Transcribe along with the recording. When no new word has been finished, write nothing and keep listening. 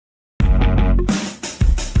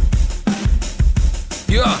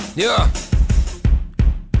Yeah.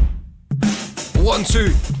 1,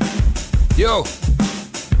 2. Yo.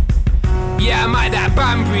 Yeah, I'm at that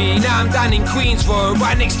Banbury, now I'm down in Queens Road,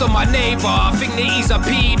 right next to my neighbour. I think that he's a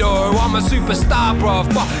pedo, I'm a superstar, bruv.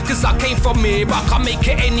 But cause I came from here, but I can't make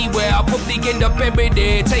it anywhere. I'll probably end up buried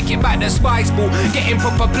there, take it back to Spice Ball, getting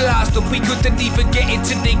proper blasted. We couldn't even get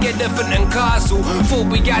into the Elephant and Castle. Thought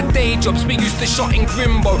we had day jobs, we used to shot in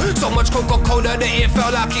Grimbo. So much Coca-Cola that it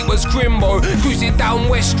felt like it was Grimbo. Cruising down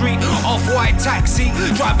West Street, off-white taxi,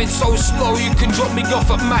 driving so slow you can drop me off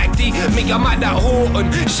at MacD. Me, I'm at that Horton,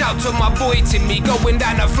 shout to my boy Timmy, going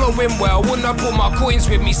down and flowing well. When I put my coins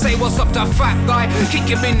with me, say what's up to fat guy, kick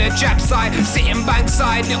him in the jab side, sitting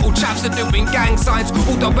bankside, little chaps are doing gang signs.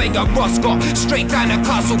 All the way up Ross got straight down the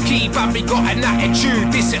Castle Key, Banbury got an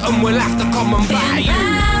attitude, this it and we'll have to come and batter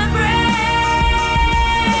you.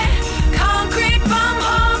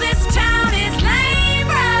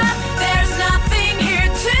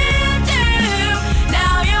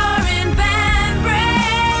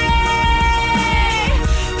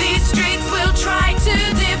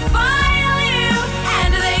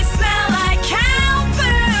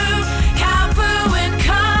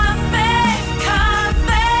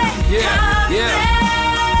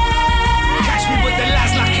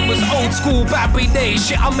 Old school Banbury days,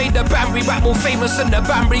 shit, I made the Banbury rap more famous than the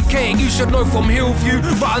Banbury King. You should know from Hillview,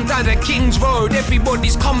 but I'm down to Kings Road.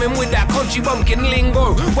 Everybody's coming with that country bumpkin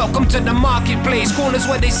lingo. Welcome to the marketplace, corners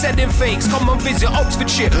where they selling fakes. Come and visit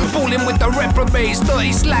Oxfordshire, balling with the reprobates.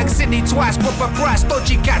 Dirty slag city twice, proper price,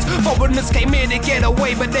 dodgy cats. Foreigners came here to get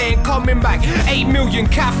away, but they ain't coming back. 8 million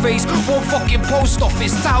cafes, one fucking post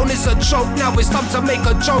office. Town is a joke, now it's time to make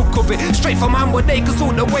a joke of it. Straight from Hamwood Acres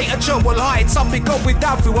all the way to Cherwell Heights. I'll be going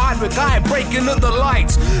down through Heinrich High, breaking of the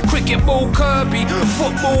lights. Cricket ball Kirby,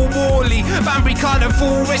 football Wally, Banbury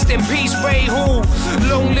Carnival, rest in peace Ray Hall.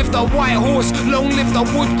 Long live the White Horse, long live the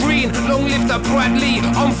Wood Green, long live the Bradley.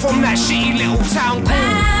 I'm from that shitty little town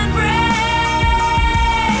called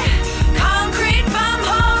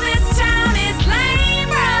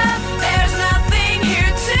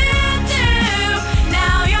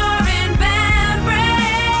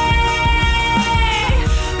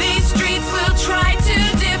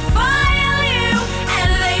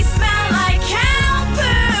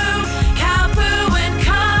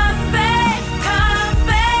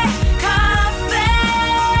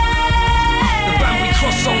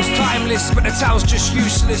but the town's just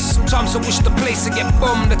useless. Sometimes I wish the place to get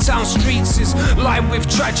bombed. The town streets is lined with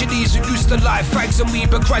tragedies. Who used to like fags and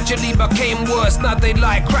weed, but gradually became worse. Now they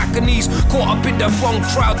like crack and knees. Caught up in the wrong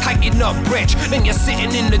crowd, hanging up rich. Then you're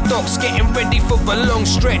sitting in the docks, getting ready for a long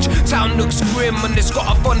stretch. Town looks grim and it's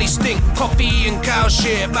got a funny stink. Coffee and cow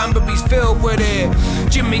shit, Banbury's filled with it.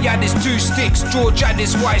 Jimmy had his 2 sticks, George had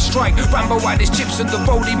his white strike, Rambo had his chips and the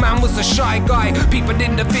rolly man was a shy guy. People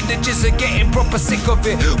in the villages are getting proper sick of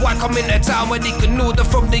it. Why come in the town where they can order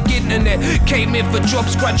from the internet? Came in for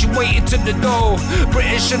jobs, graduated to the door.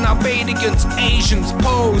 British and Albanians, Asians,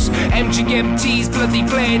 Poles, MGMT's bloody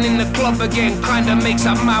playing in the club again. Kinda makes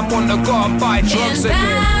a man wanna go and buy drugs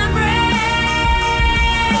again.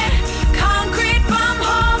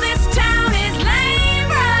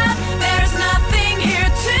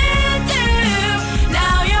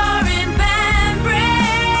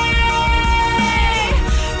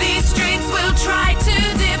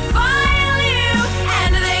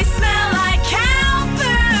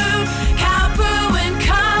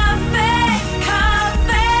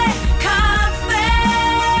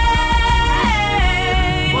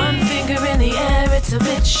 A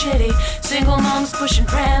bit shitty. Single moms pushing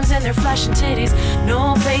prams and they're flashing titties.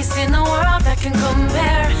 No place in the world that can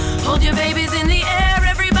compare. Hold your babies in the air,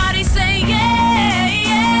 everybody say yeah.